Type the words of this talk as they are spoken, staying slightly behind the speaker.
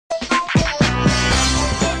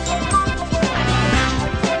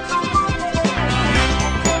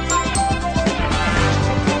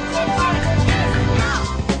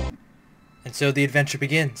So the adventure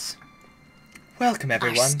begins. Welcome,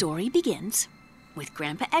 everyone. Our story begins with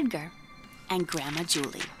Grandpa Edgar and Grandma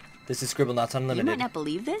Julie. This is Scribblenauts Unlimited. You might not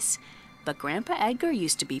believe this, but Grandpa Edgar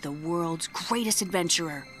used to be the world's greatest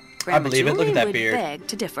adventurer. Grandma I believe Julie it. Look at that would beard. beg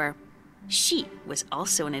to differ. She was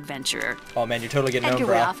also an adventurer. Oh man, you're totally getting Edgar known,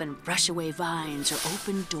 would bro. often brush away vines or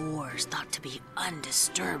open doors thought to be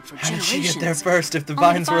undisturbed for How did generations. she get there first if the Only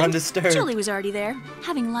to vines were find undisturbed? Julie was already there,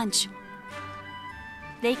 having lunch.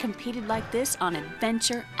 They competed like this on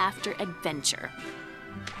adventure after adventure.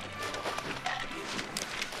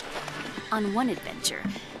 On one adventure,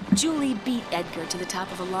 Julie beat Edgar to the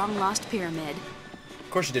top of a long-lost pyramid.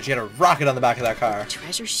 Of course she did. She had a rocket on the back of that car. The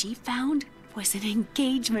treasure she found was an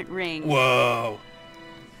engagement ring. Whoa.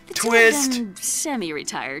 The Twist. two of them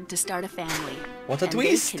semi-retired to start a family. What a and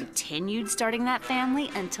twist. They continued starting that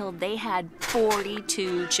family until they had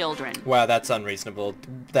 42 children. Wow, that's unreasonable.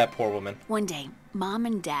 That poor woman. One day, Mom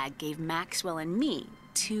and Dad gave Maxwell and me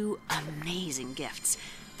two amazing gifts.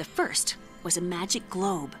 The first was a magic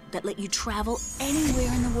globe that let you travel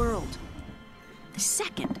anywhere in the world. The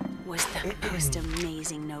second was the most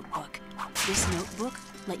amazing notebook. This notebook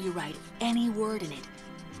let you write any word in it,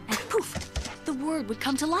 and poof, the word would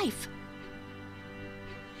come to life.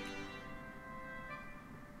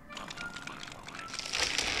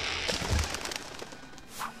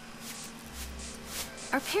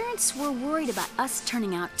 Our parents were worried about us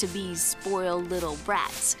turning out to be spoiled little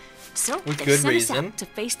brats, so With they good sent reason. us out to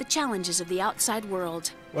face the challenges of the outside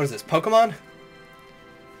world. What is this, Pokemon?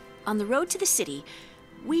 On the road to the city,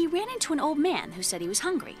 we ran into an old man who said he was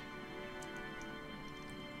hungry.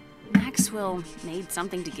 Maxwell made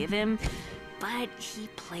something to give him, but he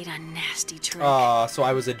played a nasty trick. Aw, so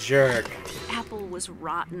I was a jerk. The apple was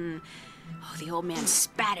rotten. Oh, the old man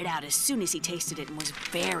spat it out as soon as he tasted it and was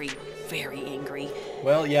very, very angry.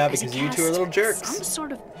 Well, yeah, As he because you two are cast little jerks. some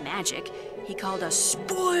sort of magic, he called us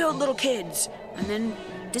spoiled little kids, and then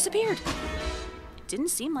disappeared. It didn't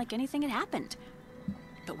seem like anything had happened.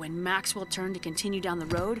 But when Maxwell turned to continue down the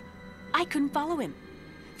road, I couldn't follow him.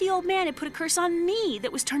 The old man had put a curse on me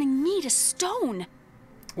that was turning me to stone.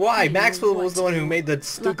 Why? I didn't know Maxwell what was the to one do. who made the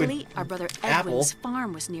stupid Luckily, our brother apple. Edwin's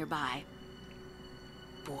farm was nearby.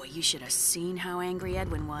 Boy, you should have seen how angry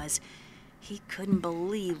Edwin was. He couldn't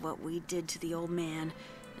believe what we did to the old man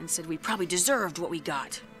and said we probably deserved what we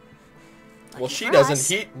got. Well, Lucky she for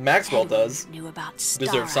doesn't. us, Maxwell Edwin does. Knew about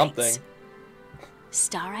Deserve starrites. something.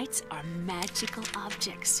 Starrites are magical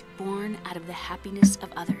objects born out of the happiness of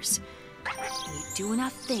others. When you do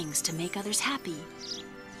enough things to make others happy,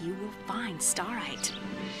 you will find starrite.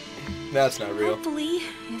 That's not real. Hopefully,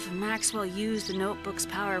 if Maxwell used the notebook's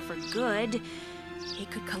power for good, he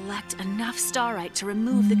could collect enough starrite to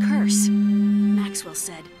remove the curse. Maxwell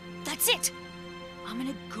said, "That's it! I'm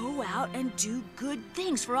gonna go out and do good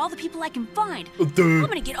things for all the people I can find. I'm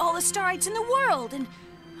gonna get all the starrites in the world, and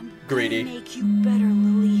I'm Greedy. gonna make you better,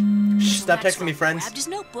 Lily." Shh, So stop texting Maxwell me, friends. grabbed his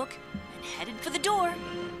notebook and headed for the door.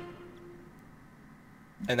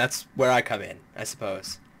 And that's where I come in, I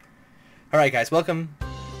suppose. Alright guys, welcome.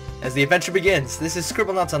 As the adventure begins, this is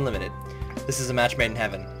Scribblenauts Unlimited. This is a match made in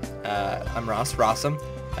heaven. I'm Ross, Rossum.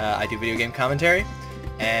 I do video game commentary.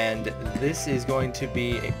 And this is going to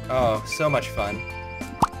be, so much fun.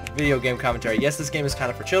 Video game commentary. Yes, this game is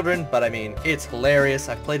kind of for children, but I mean, it's hilarious.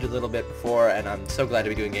 I've played it a little bit before, and I'm so glad to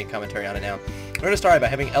be doing game commentary on it now. We're going to start by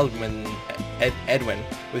having Edwin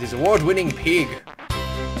with his award-winning pig.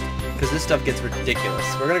 Because this stuff gets ridiculous.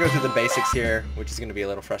 We're going to go through the basics here, which is going to be a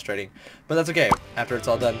little frustrating. But that's okay. After it's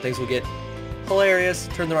all done, things will get hilarious.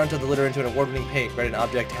 Turn the run of the litter into an award-winning pig. Write an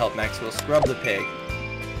object to help Maxwell scrub the pig.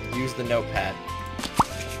 Use the notepad.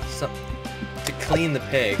 To clean the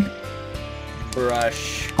pig.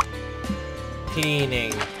 Brush.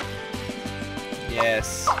 Cleaning.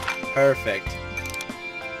 Yes. Perfect.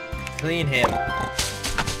 Clean him.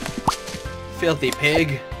 Filthy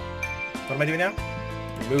pig. What am I doing now?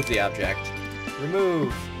 Remove the object.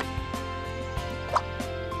 Remove.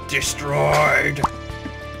 Destroyed.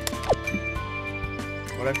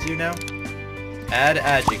 What do I have to do now? Add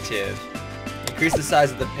adjective. Increase the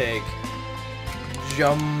size of the pig.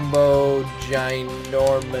 Jumbo,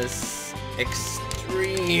 ginormous,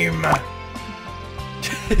 extreme.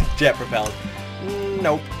 Jet propelled.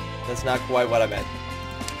 Nope. That's not quite what I meant.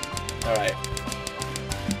 Alright.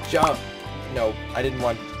 Jump. Nope. I didn't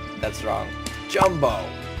want... That's wrong. Jumbo.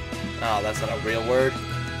 Oh, that's not a real word.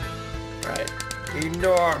 Right.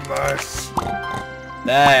 Enormous.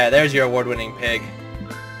 There's your award-winning pig.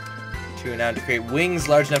 To now to create wings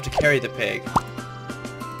large enough to carry the pig.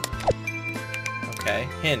 Okay.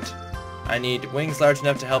 Hint. I need wings large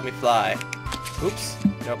enough to help me fly. Oops.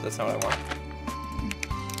 Nope, that's not what I want.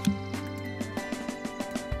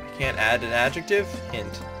 can't add an adjective?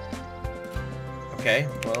 Hint. Okay,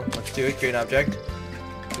 well, let's do it. Create an object.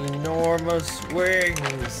 Enormous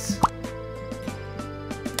wings.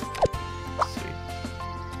 Sweet.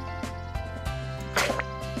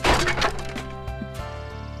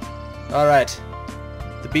 Alright.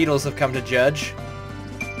 The Beatles have come to judge.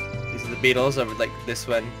 These are the Beatles over like this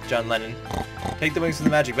one, John Lennon. Take the wings from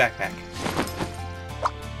the magic backpack.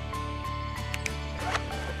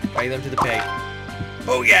 Drag them to the peg.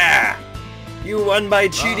 Oh yeah! You won by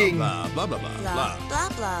cheating! Blah, blah, blah, blah, blah, Blah,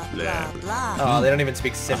 blah, blah, blah. Oh, they don't even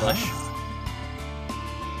speak Simlish.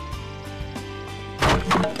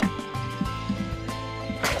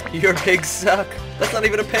 Your pigs suck. That's not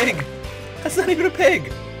even a pig. That's not even a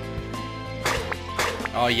pig.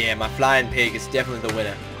 Oh yeah, my flying pig is definitely the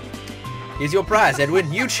winner. Here's your prize,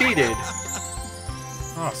 Edwin. You cheated.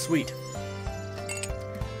 Oh, sweet.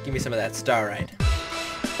 Give me some of that starlight.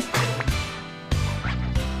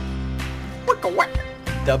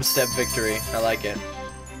 Dubstep victory. I like it.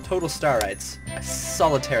 Total starrights. A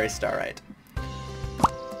solitary starlight.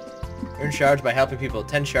 Earn shards by helping people.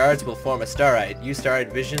 10 shards will form a starlight. Use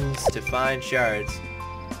starlight visions to find shards.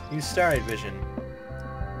 Use starlight vision.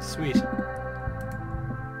 Sweet.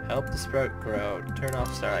 Help the sprout grow. Turn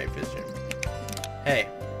off starlight vision. Hey.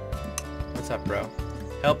 What's up, bro?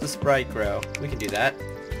 Help the sprite grow. We can do that.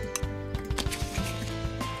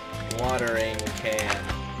 Watering can.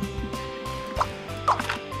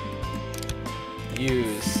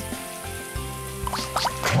 Use.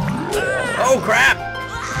 Oh crap!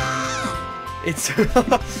 It's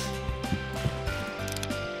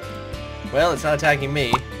well, it's not attacking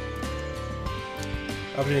me.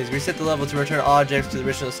 Opportunities. Reset the level to return all objects to the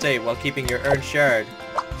original state while keeping your earned shard.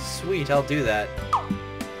 Sweet, I'll do that.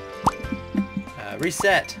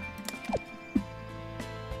 Reset.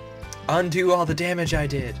 Undo all the damage I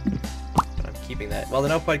did. But I'm keeping that. While the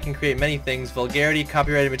notepad can create many things, vulgarity,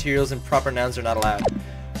 copyrighted materials, and proper nouns are not allowed.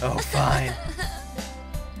 Oh, fine.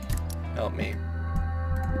 Help me.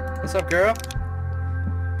 What's up, girl?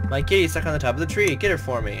 My kitty's stuck on the top of the tree. Get her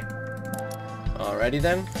for me. Alrighty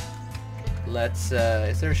then. Let's,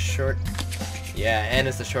 is there a short... Yeah, N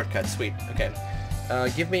is the shortcut. Sweet. Okay.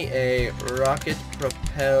 Give me a Rocket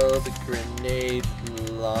Propelled Grenade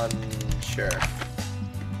Launcher.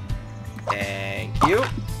 Thank you.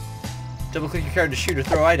 Double click your card to shoot or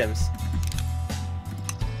throw items.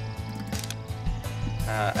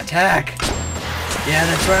 Attack! Yeah,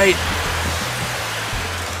 that's right!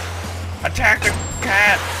 Attack the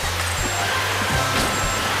cat!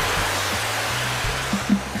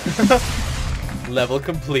 Level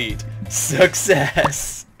complete.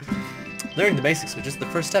 Success! Learning the basics was just the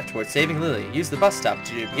first step towards saving Lily. Use the bus stop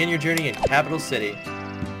to begin your journey in Capital City.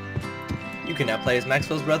 You can now play as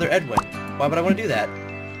Maxwell's brother Edwin. Why would I want to do that?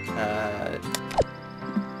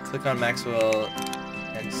 Click on Maxwell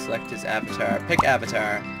and select his avatar. Pick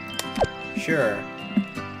avatar. Sure.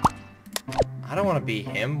 I don't want to be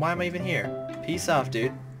him. Why am I even here? Peace off,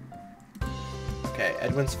 dude. Okay,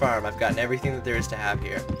 Edwin's farm. I've gotten everything that there is to have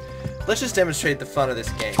here. Let's just demonstrate the fun of this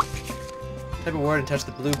game. Type a word and touch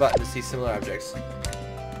the blue button to see similar objects.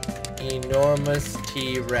 Enormous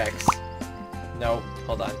T-Rex. No,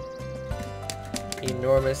 hold on.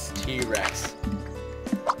 Enormous T-Rex.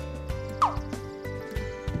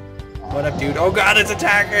 What up, dude? Oh god, it's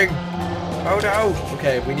attacking! Oh no!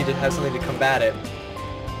 Okay, we need to have something to combat it.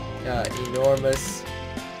 Enormous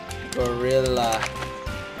gorilla.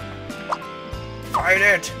 Fight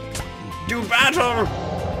it! Do battle!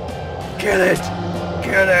 Kill it!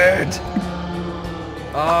 Kill it!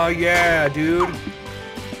 Oh yeah, dude!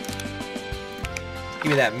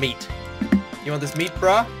 Give me that meat. You want this meat,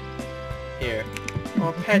 brah? Here.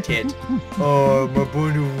 Oh, pet it. Oh, my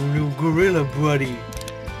buddy, new gorilla buddy.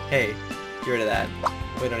 Hey, get rid of that.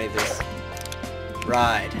 We don't need this.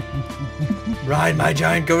 Ride. Ride my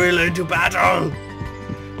giant gorilla into battle!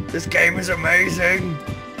 This game is amazing!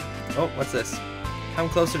 Oh, what's this? Come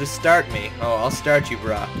closer to start me. Oh, I'll start you,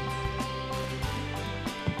 brah.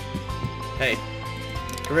 Hey.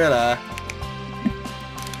 Gorilla.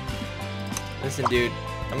 Listen, dude.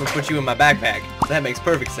 I'm gonna put you in my backpack. That makes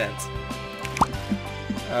perfect sense.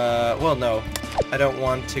 Well, no. I don't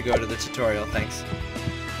want to go to the tutorial, thanks.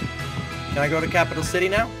 Can I go to Capital City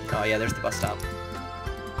now? Oh, yeah, there's the bus stop.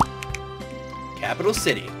 Capital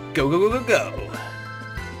City. Go, go, go, go, go!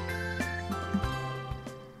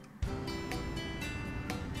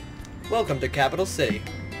 Welcome to Capital City.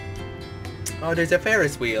 Oh, there's a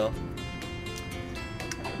Ferris wheel.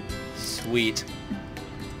 Sweet.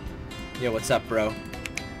 Yo, what's up, bro?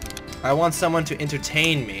 I want someone to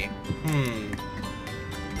entertain me.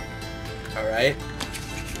 Alright.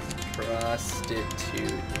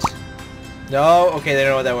 Prostitute. No? Okay, they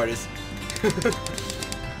don't know what that word is.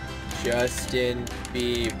 Justin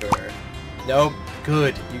Bieber. Nope.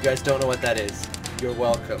 Good. You guys don't know what that is. You're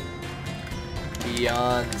welcome.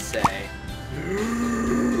 Beyonce.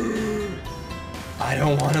 I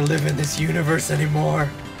don't want to live in this universe anymore.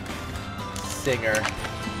 Singer.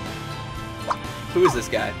 Who is this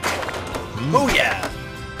guy? Oh yeah!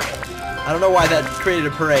 I don't know why that created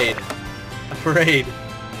a parade. A parade.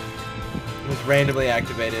 It was randomly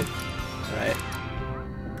activated. Alright.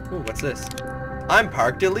 Ooh, what's this? I'm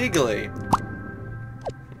parked illegally.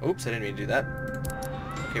 Oops, I didn't mean to do that.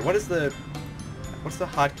 Okay, what's the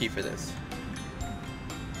hotkey for this?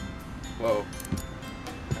 Whoa.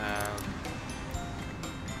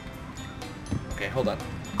 Okay, hold on.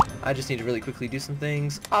 I just need to really quickly do some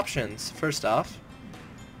things. Options. First off,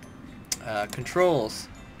 controls.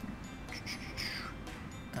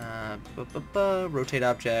 Rotate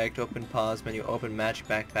object, open pause menu, open magic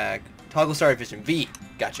backpack, toggle star vision, V.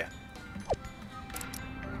 Gotcha.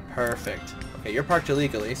 Perfect. Okay, you're parked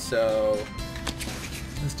illegally, so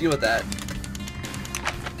let's deal with that.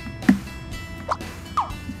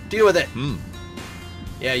 Deal with it.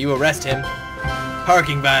 Yeah, you arrest him.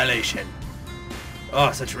 Parking violation.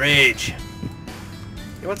 Oh, such rage.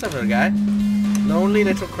 Hey, what's up, little guy? Lonely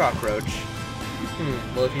little cockroach.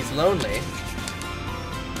 Well, if he's lonely...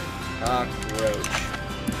 Cockroach.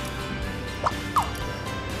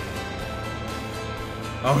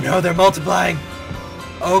 Oh no, they're multiplying!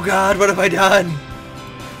 Oh god, what have I done?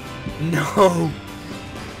 No!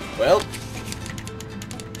 Well...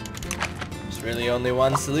 there's really only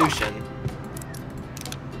one solution.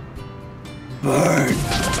 Burn!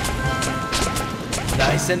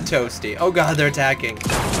 Nice and toasty. Oh god, they're attacking.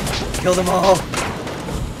 Kill them all!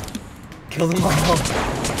 Kill them all!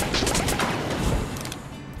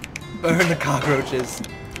 Burn the cockroaches.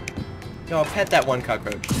 No, pet that one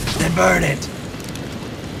cockroach. Then burn it!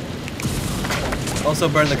 Also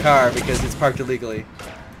burn the car because it's parked illegally.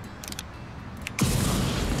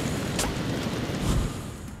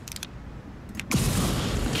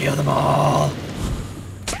 Kill them all!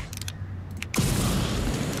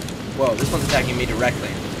 Whoa, this one's attacking me directly.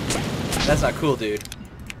 That's not cool, dude.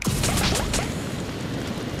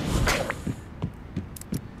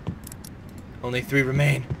 Only 3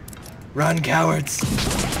 remain. Run, cowards!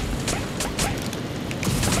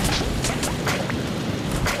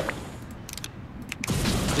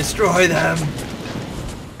 Destroy them!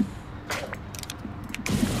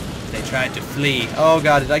 They tried to flee. Oh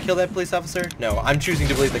god, did I kill that police officer? No, I'm choosing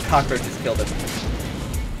to believe the cockroaches killed him.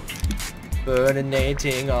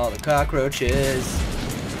 Burninating all the cockroaches.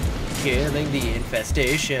 Killing the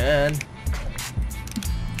infestation.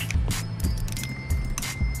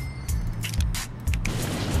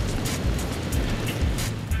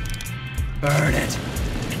 Burn it.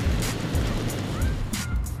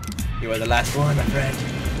 You are the last one, my friend.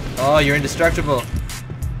 Oh, you're indestructible.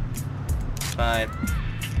 Fine.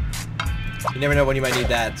 You never know when you might need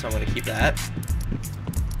that, so I'm gonna keep that.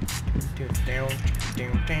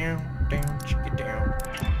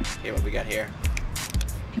 Okay, what we got here?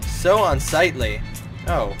 So unsightly.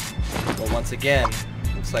 Oh. Well, once again,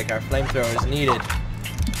 looks like our flamethrower is needed.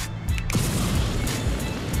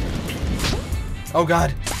 Oh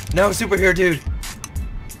god. No, superhero dude.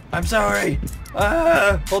 I'm sorry.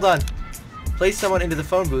 Hold on. Place someone into the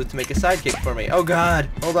phone booth to make a sidekick for me. Oh god.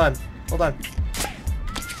 Hold on. Hold on.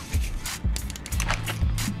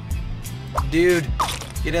 Dude,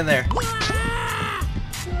 get in there.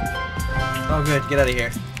 Oh good, get out of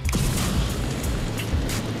here.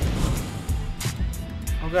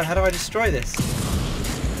 Oh god, how do I destroy this?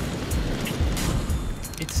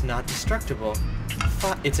 It's not destructible.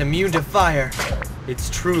 It's immune to fire. It's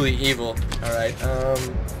truly evil. Alright,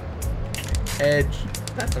 hedge.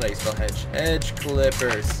 That's not how you spell hedge. Hedge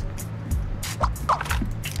clippers.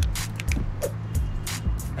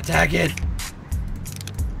 Attack it!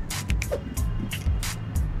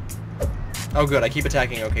 Oh good, I keep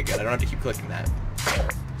attacking. Okay good, I don't have to keep clicking that.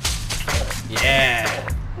 Yeah!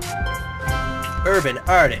 Urban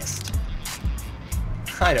artist.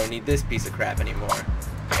 I don't need this piece of crap anymore.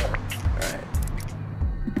 Alright.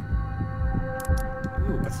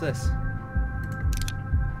 Ooh, what's this?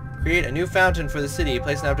 Create a new fountain for the city.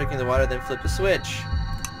 Place an object in the water, then flip the switch.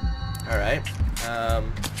 Alright.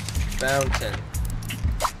 Fountain.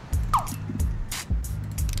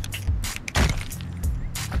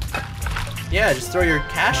 Yeah, just throw your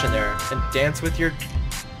cash in there and dance with your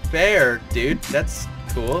bear, dude. That's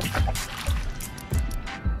cool.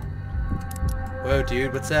 Whoa,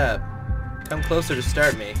 dude, what's up? Come closer to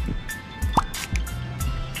start me.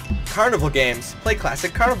 carnival games. Play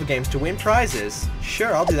classic carnival games to win prizes.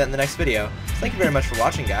 Sure, I'll do that in the next video. Thank you very much for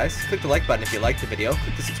watching, guys. Click the like button if you liked the video.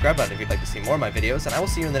 Click the subscribe button if you'd like to see more of my videos. And I will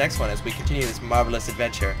see you in the next one as we continue this marvelous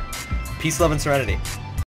adventure. Peace, love, and serenity.